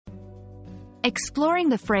exploring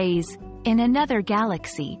the phrase, "in another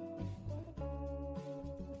galaxy."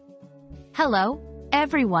 Hello,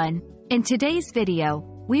 everyone. In today's video,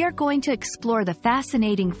 we are going to explore the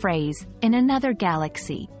fascinating phrase, "in another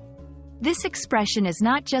galaxy." This expression is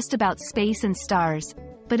not just about space and stars,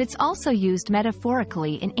 but it's also used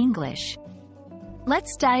metaphorically in English.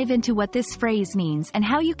 Let's dive into what this phrase means and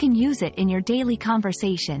how you can use it in your daily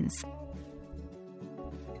conversations.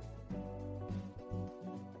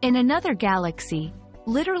 In another galaxy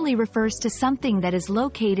literally refers to something that is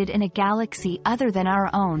located in a galaxy other than our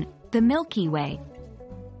own, the Milky Way.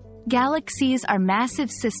 Galaxies are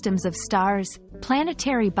massive systems of stars,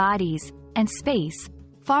 planetary bodies, and space,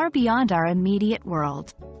 far beyond our immediate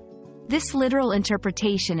world. This literal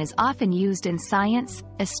interpretation is often used in science,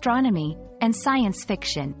 astronomy, and science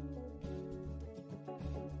fiction.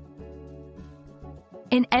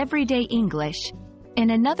 In everyday English, "in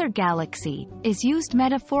another galaxy" is used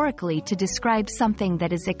metaphorically to describe something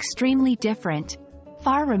that is extremely different,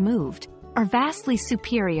 far removed, or vastly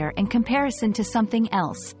superior in comparison to something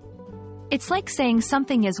else. It's like saying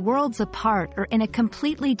something is worlds apart or in a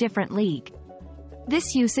completely different league.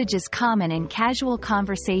 This usage is common in casual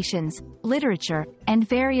conversations, literature, and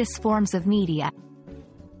various forms of media.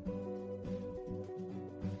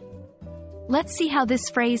 Let's see how this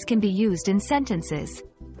phrase can be used in sentences.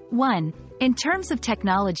 1. In terms of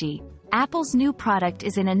technology, Apple's new product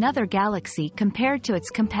is in another galaxy compared to its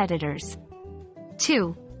competitors.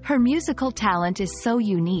 2. Her musical talent is so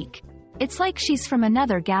unique. It's like she's from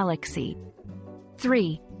another galaxy.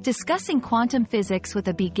 3. Discussing quantum physics with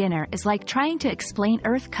a beginner is like trying to explain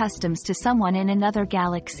Earth customs to someone in another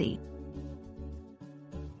galaxy.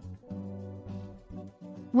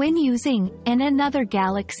 When using "in another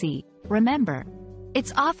galaxy," remember,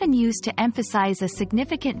 it's often used to emphasize a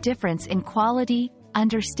significant difference in quality,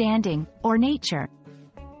 understanding, or nature.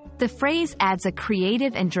 The phrase adds a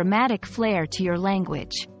creative and dramatic flair to your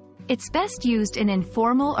language. It's best used in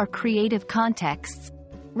informal or creative contexts,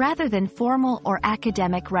 rather than formal or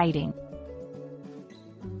academic writing.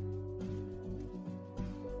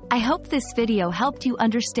 I hope this video helped you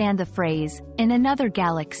understand the phrase, "in another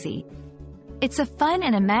galaxy." It's a fun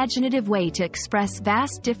and imaginative way to express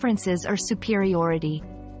vast differences or superiority.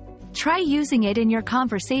 Try using it in your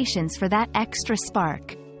conversations for that extra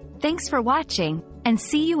spark. Thanks for watching, and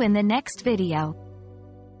see you in the next video.